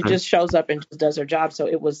 And she Mhm. just shows up and just does her job. So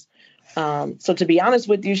it was so to be honest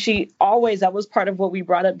with you, she always that was part of what we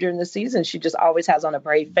brought up during the season. She just always has on a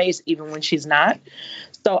brave face even when she's not.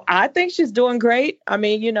 So I think she's doing great. I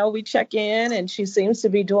mean, we check in and she seems to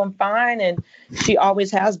be doing fine and she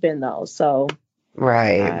always has been though. So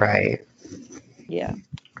Right, uh, right. yeah,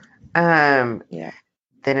 Um, yeah.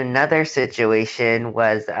 then another situation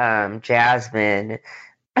was Jasmine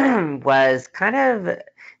was kind of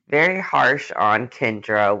very harsh on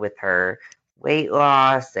Kendra with her weight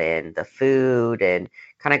loss and the food and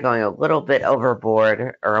kind of going a little bit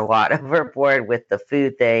overboard or a lot overboard with the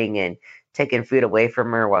food thing and taking food away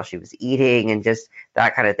from her while she was eating and just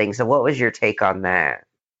that kind of thing. So what was your take on that?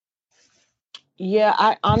 Yeah,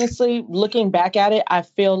 I honestly, looking back at it, I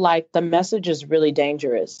feel like the message is really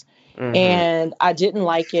dangerous. Mhm. And I didn't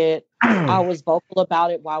like it. I was vocal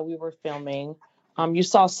about it while we were filming. You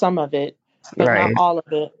saw some of it, but not Right. all of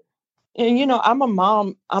it. And I'm a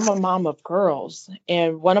mom of girls,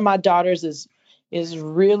 and one of my daughters is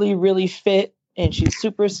really, really fit and she's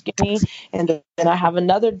super skinny. And then I have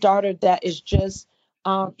another daughter that is just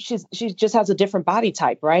she just has a different body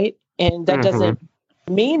type, right? And that Mhm. doesn't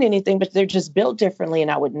mean anything, but they're just built differently.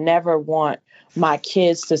 And I would never want my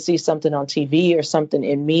kids to see something on TV or something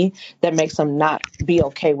in me that makes them not be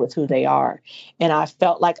okay with who they are. And I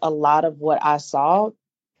felt like a lot of what I saw,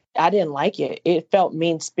 I didn't like it. It felt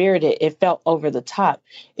mean spirited. It felt over the top.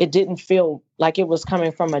 It didn't feel like it was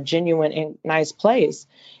coming from a genuine and nice place.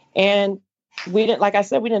 And we didn't, like I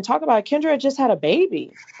said, we didn't talk about it. Kendra had just had a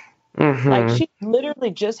baby. Like Mhm. she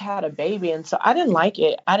literally just had a baby. And so I didn't like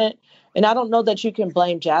it. And I don't know that you can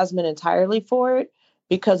blame Jasmine entirely for it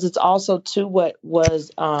because it's also too what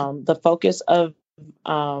was the focus of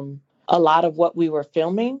a lot of what we were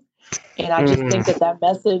filming. And I just think Mhm. that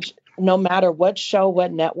message, no matter what show,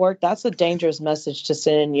 what network, that's a dangerous message to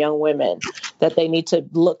send in young women that they need to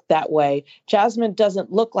look that way. Jasmine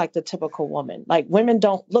doesn't look like the typical woman. Like women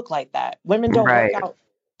don't look like that. Women don't work Right. out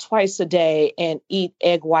twice a day and eat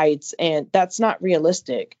egg whites, and that's not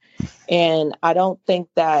realistic. And I don't think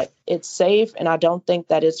that it's safe, and I don't think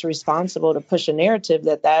that it's responsible to push a narrative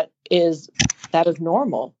that is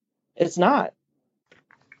normal. It's not.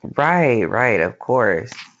 Right, right, of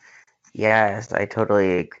course. Yes, I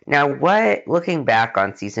totally agree. Now, looking back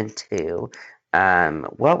on season two,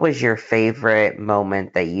 what was your favorite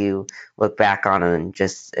moment that you look back on and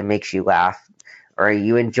just it makes you laugh or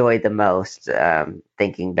you enjoyed the most,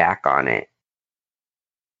 thinking back on it?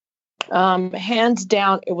 Hands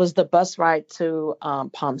down, it was the bus ride to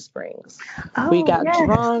Palm Springs. We Oh, got yes.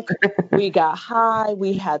 drunk, we got high,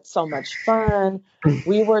 we had so much fun.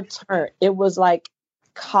 We were turned. It was like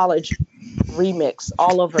college remix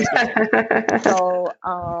all over again. So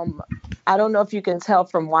I don't know if you can tell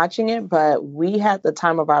from watching it, but we had the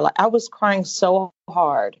time of our life. I was crying so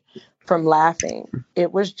hard from laughing.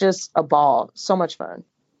 It was just a ball. So much fun.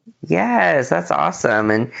 Yes, that's awesome.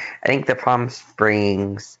 And I think the Palm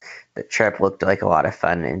Springs, the trip looked like a lot of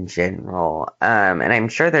fun in general. And I'm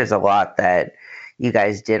sure there's a lot that you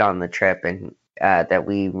guys did on the trip and that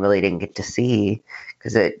we really didn't get to see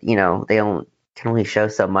because they don't can only show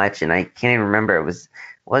so much. And I can't even remember.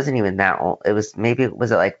 Wasn't even that old. It was maybe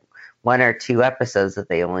was it like one or two episodes that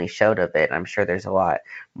they only showed of it. I'm sure there's a lot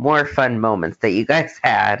more fun moments that you guys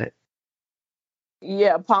had.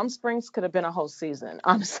 Yeah, Palm Springs could have been a whole season,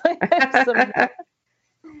 honestly.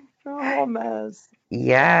 So, Oh, mess.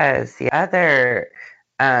 Yes, the other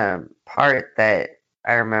part that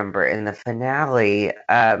I remember in the finale,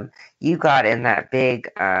 you got in that big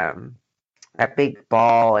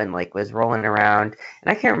ball and like was rolling around, and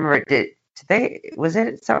I can't remember did they was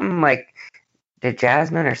it something like did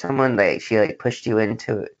Jasmine or someone like she like pushed you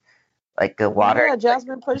into like the water Yeah, and like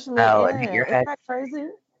Jasmine pushed me fell and hit in. your Isn't head? that crazy?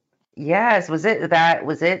 Yes, was it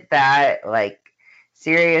that like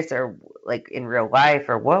serious or like in real life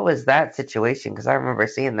or what was that situation? Because I remember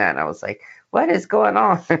seeing that and I was like, what is going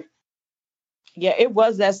on? Yeah, it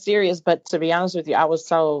was that serious. But to be honest with you, I was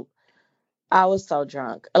so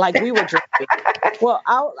drunk. Like we were drinking. Well,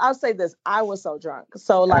 I'll say this: I was so drunk.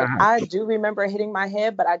 So like Uh, I do remember hitting my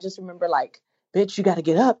head, but I just remember like, bitch, you got to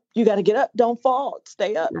get up. You got to get up. Don't fall.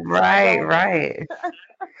 Stay up. So I right, don't. right.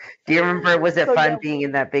 Do you remember was it So fun yeah. being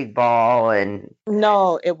in that big ball and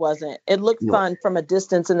No, it wasn't. It looked fun from a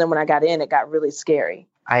distance, and then when I got in, it got really scary.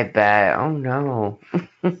 I bet. Oh no.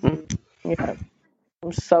 Yeah, it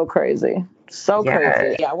was so crazy. So Yeah.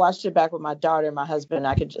 crazy. Yeah, I watched it back with my daughter and my husband.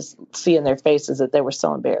 I could just see in their faces that they were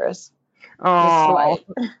so embarrassed. Just Oh like,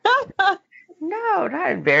 no,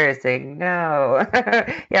 not embarrassing. No.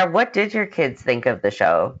 Yeah, what did your kids think of the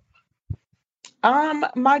show?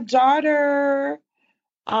 my daughter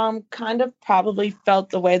kind of probably felt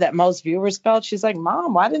the way that most viewers felt. She's like,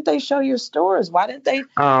 Mom, why didn't they show your stores? Why didn't they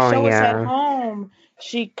Oh show us at yeah. home?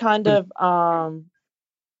 She kind of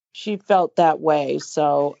she felt that way.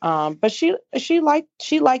 So but she liked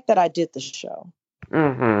that I did the show.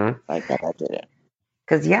 Mm-hmm. Like that I did it.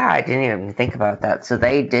 Because yeah, I didn't even think about that. So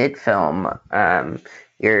they did film.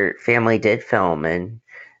 Your family did film, and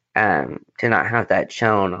to not have that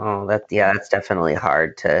shown. Oh, that's definitely a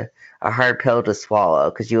hard pill to swallow.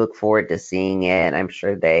 Because you look forward to seeing it. And I'm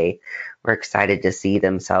sure they were excited to see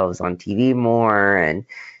themselves on TV more, and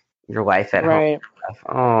your wife at home. Right.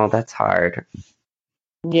 Oh, that's hard.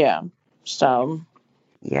 Yeah. So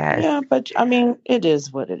Yes. yeah, but I mean it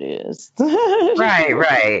is what it is. Right,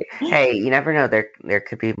 right. Hey, you never know. There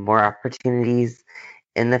could be more opportunities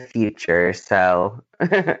in the future. So,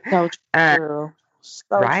 So uh, true.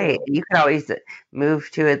 So right, true. you could always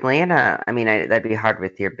move to Atlanta. I mean, that'd be hard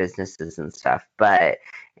with your businesses and stuff, but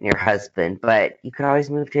and your husband. But you could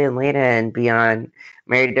always move to Atlanta and be on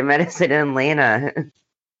Married to Medicine in Atlanta.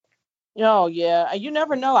 Oh yeah. You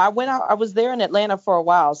never know. I was there in Atlanta for a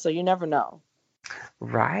while, so you never know.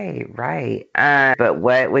 Right, right. But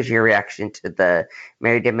what was your reaction to the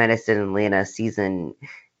Married to Medicine in Atlanta season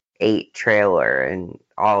 8 trailer and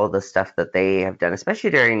all the stuff that they have done, especially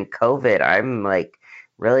during COVID? I'm like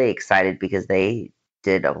really excited because they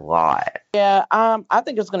did a lot. Yeah, I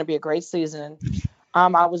think it's going to be a great season.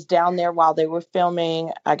 I was down there while they were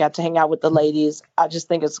filming. I got to hang out with the ladies. I just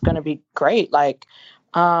think it's going to be great. Like,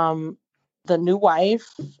 um, the new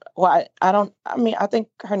wife. Well, I don't. I mean, I think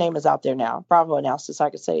her name is out there now. Bravo announced it, so I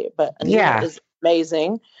could say it. But Anita Yeah. is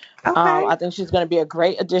amazing. Okay. I think she's going to be a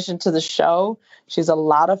great addition to the show. She's a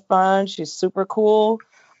lot of fun. She's super cool.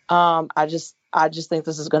 I just think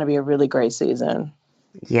this is going to be a really great season.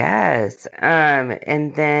 Yes. And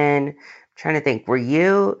then I'm trying to think, were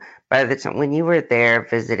you by the time when you were there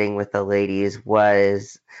visiting with the ladies,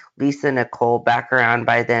 was Lisa Nicole back around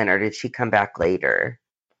by then, or did she come back later?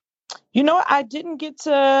 You know, I didn't get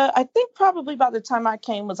to. I think probably by the time I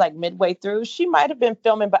came was like midway through. She might have been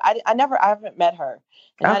filming, but I haven't met her,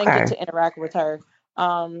 and I didn't get Okay. to interact with her.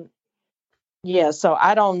 Um, yeah, so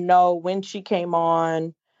I don't know when she came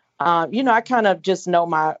on. I kind of just know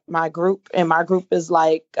my group, and my group is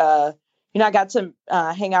like, I got to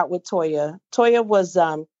hang out with Toya. Toya was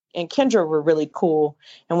and Kendra were really cool.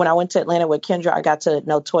 And when I went to Atlanta with Kendra, I got to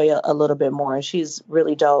know Toya a little bit more, and she's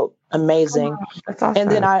really dope, amazing. Oh, that's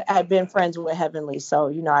And then awesome. I've been friends with Heavenly, so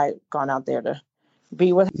I've gone out there to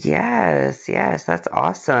be with. Yes, yes, that's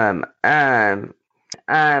awesome. Now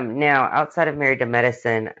outside of Married to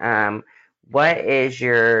Medicine, what is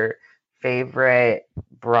your favorite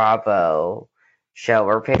Bravo show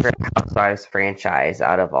or favorite Housewives franchise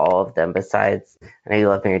out of all of them? Besides, I know you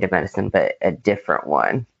love Married to Medicine, but a different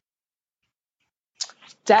one.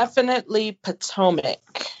 Definitely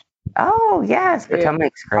Potomac. Oh yes, Yeah,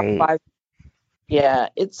 Potomac's great. yeah.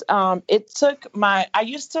 It took my. I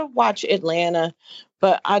used to watch Atlanta,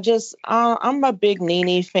 but I'm a big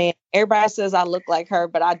Nene fan. Everybody says I look like her,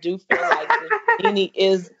 but I do feel like Nene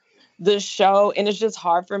is the show, and it's just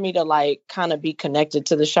hard for me to like kind of be connected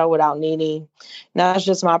to the show without Nene. Now that's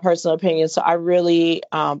just my personal opinion. So I really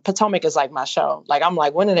Potomac is like my show. Like I'm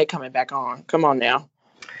like, when are they coming back on? Come on now.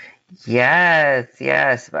 Yes,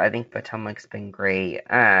 yes. I think Potomac's been great.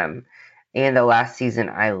 And the last season,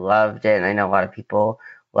 I loved it. And I know a lot of people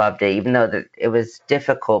loved it, even though it was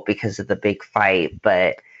difficult because of the big fight.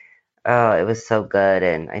 But oh, it was so good,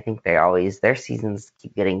 and I think their seasons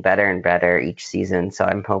keep getting better and better each season. So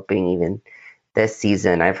I'm hoping even this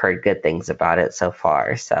season, I've heard good things about it so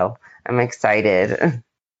far. So I'm excited.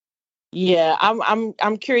 Yeah,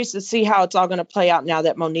 I'm curious to see how it's all going to play out now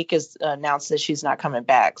that Monique has announced that she's not coming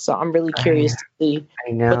back. So I'm really I curious to see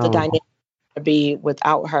I what the know. dynamic will be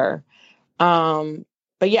without her.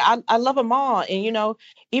 But yeah, I love them all, and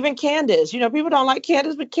even Candace. People don't like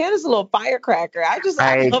Candace, but Candace is a little firecracker. I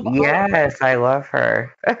love all of them. Yes, I love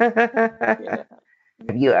her. Yeah.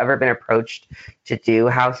 Have you ever been approached to do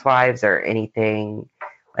Housewives or anything?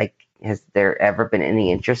 Like, has there ever been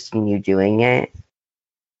any interest in you doing it?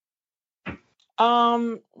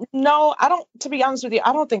 Um, no, I don't. To be honest with you,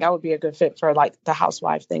 I don't think I would be a good fit for like the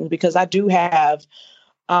housewife thing because I do have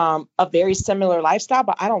a very similar lifestyle,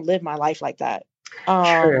 but I don't live my life like that. Um,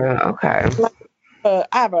 True. Okay. I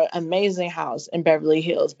have an amazing house in Beverly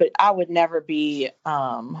Hills, but I would never be.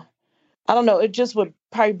 I don't know. It just would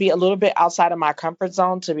probably be a little bit outside of my comfort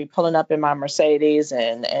zone to be pulling up in my Mercedes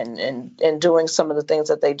and doing some of the things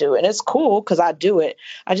that they do. And it's cool because I do it.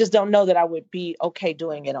 I just don't know that I would be okay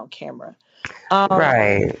doing it on camera. Um,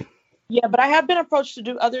 Right. yeah, but I have been approached to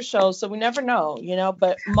do other shows, so we never know,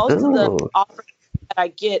 But most of the Ooh. offers that I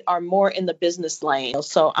get are more in the business lane.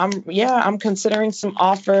 So I'm considering some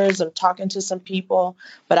offers. I'm talking to some people,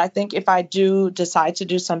 but I think if I do decide to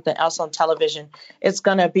do something else on television, it's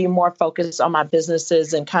gonna be more focused on my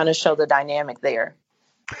businesses and kind of show the dynamic there.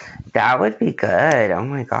 That would be good. Oh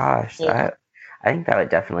my gosh. Yeah. I think that would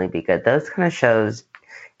definitely be good. Those kind of shows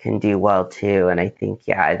can do well too. And I think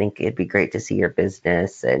it'd be great to see your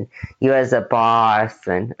business and you as a boss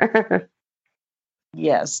and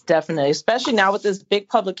Yes, definitely. Especially now with this big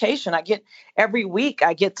publication, every week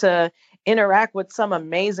I get to interact with some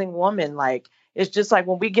amazing woman. Like it's just like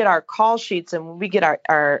when we get our call sheets and when we get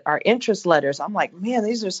our interest letters, I'm like, man,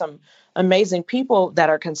 these are some amazing people that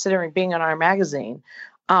are considering being on our magazine.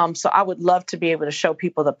 So I would love to be able to show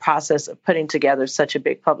people the process of putting together such a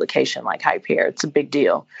big publication like Hype Hair. It's a big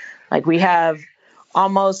deal. Like we have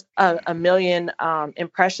almost a million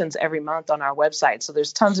impressions every month on our website. So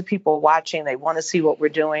there's tons of people watching. They want to see what we're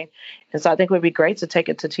doing. And so I think it would be great to take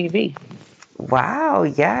it to TV. wow,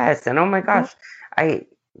 yes. And oh my Mhm. gosh,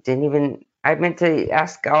 I meant to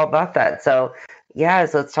ask all about that. So,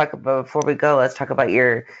 yes, let's talk about, before we go, let's talk about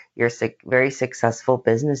your very successful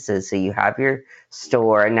businesses. So you have your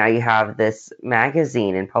store and now you have this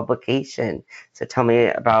magazine and publication. So tell me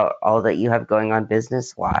about all that you have going on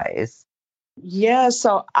business wise. Yeah,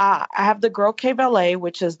 so I have the Girl Cave LA,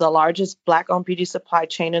 which is the largest Black-owned beauty supply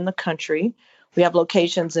chain in the country. We have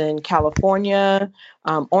locations in California,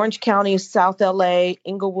 Orange County, South LA,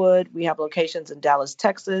 Inglewood. We have locations in Dallas,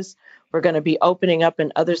 Texas. We're going to be opening up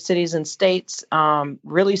in other cities and states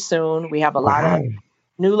really soon. We have a lot of Wow.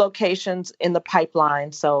 new locations in the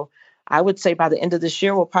pipeline. So I would say by the end of this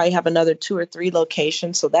year, we'll probably have another 2 or 3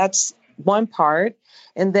 locations. So that's one part.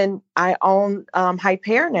 And then I own Hype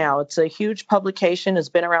Hair now. It's a huge publication. It's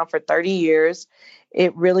been around for 30 years.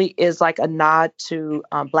 It really is like a nod to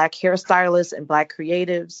Black hairstylists and Black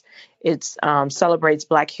creatives. It celebrates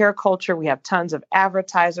Black hair culture. We have tons of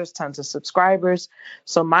advertisers, tons of subscribers.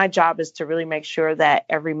 So my job is to really make sure that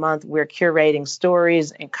every month we're curating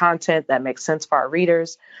stories and content that makes sense for our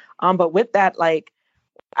readers. But with that, like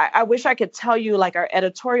I wish I could tell you like our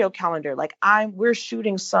editorial calendar. Like we're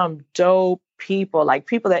shooting some dope people, like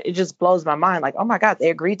people that it just blows my mind. Like, oh my God, they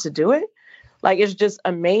agreed to do it. Like it's just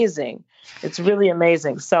amazing. It's really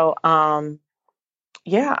amazing. So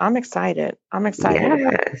yeah, I'm excited. I'm excited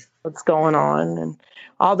about Yes. what's going on and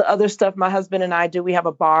all the other stuff my husband and I do. We have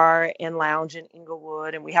a bar and lounge in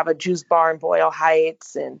Inglewood and we have a juice bar in Boyle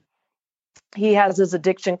Heights and he has his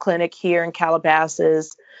addiction clinic here in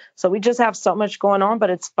Calabasas. So we just have so much going on, but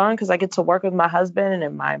it's fun because I get to work with my husband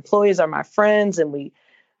and my employees are my friends and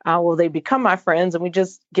they become my friends and we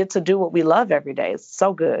just get to do what we love every day. It's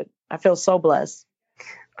so good. I feel so blessed.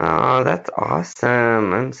 Oh, that's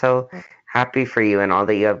awesome. I'm so happy for you and all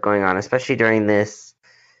that you have going on, especially during this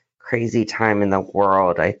crazy time in the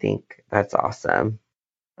world. I think that's awesome.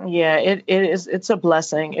 Yeah, it is. It's a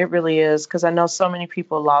blessing. It really is because I know so many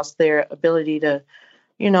people lost their ability to,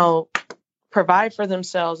 you know, provide for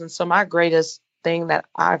themselves. And so my greatest thing that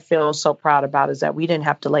I feel so proud about is that we didn't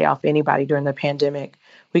have to lay off anybody during the pandemic.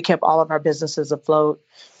 We kept all of our businesses afloat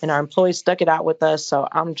and our employees stuck it out with us. So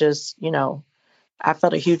I'm just, I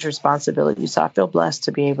felt a huge responsibility. So I feel blessed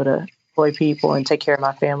to be able to employ people and take care of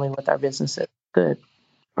my family with our businesses. Good.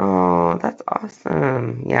 Oh, that's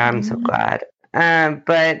awesome. Yeah, I'm so Mhm. glad.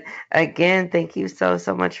 But again, thank you so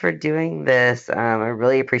much for doing this. I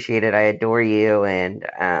really appreciate it. I adore you, and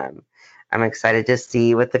I'm excited to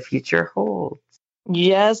see what the future holds.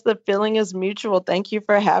 Yes, the feeling is mutual. Thank you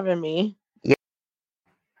for having me. Yeah.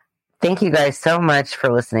 Thank you guys so much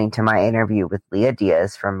for listening to my interview with Leah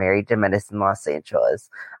Diaz from Married to Medicine Los Angeles.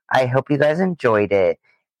 I hope you guys enjoyed it.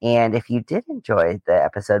 And if you did enjoy the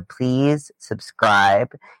episode, please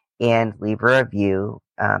subscribe and leave a review.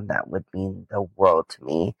 That would mean the world to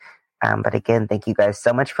me. But again, thank you guys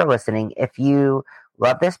so much for listening. If you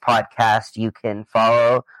love this podcast, you can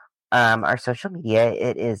follow our social media.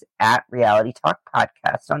 It is at Reality Talk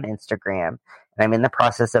Podcast on Instagram. And I'm in the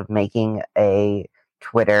process of making a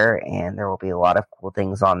Twitter, and there will be a lot of cool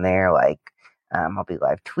things on there. Like I'll be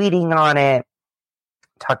live tweeting on it,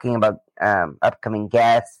 talking about upcoming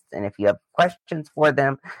guests, and if you have questions for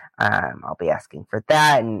them, I'll be asking for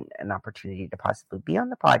that and an opportunity to possibly be on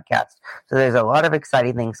the podcast. So there's a lot of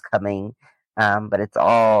exciting things coming, but it's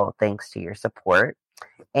all thanks to your support.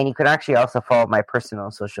 And you can actually also follow my personal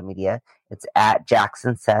social media. It's at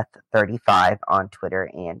JacksonSeth35 on Twitter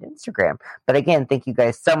and Instagram. But again, thank you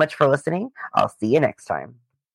guys so much for listening. I'll see you next time.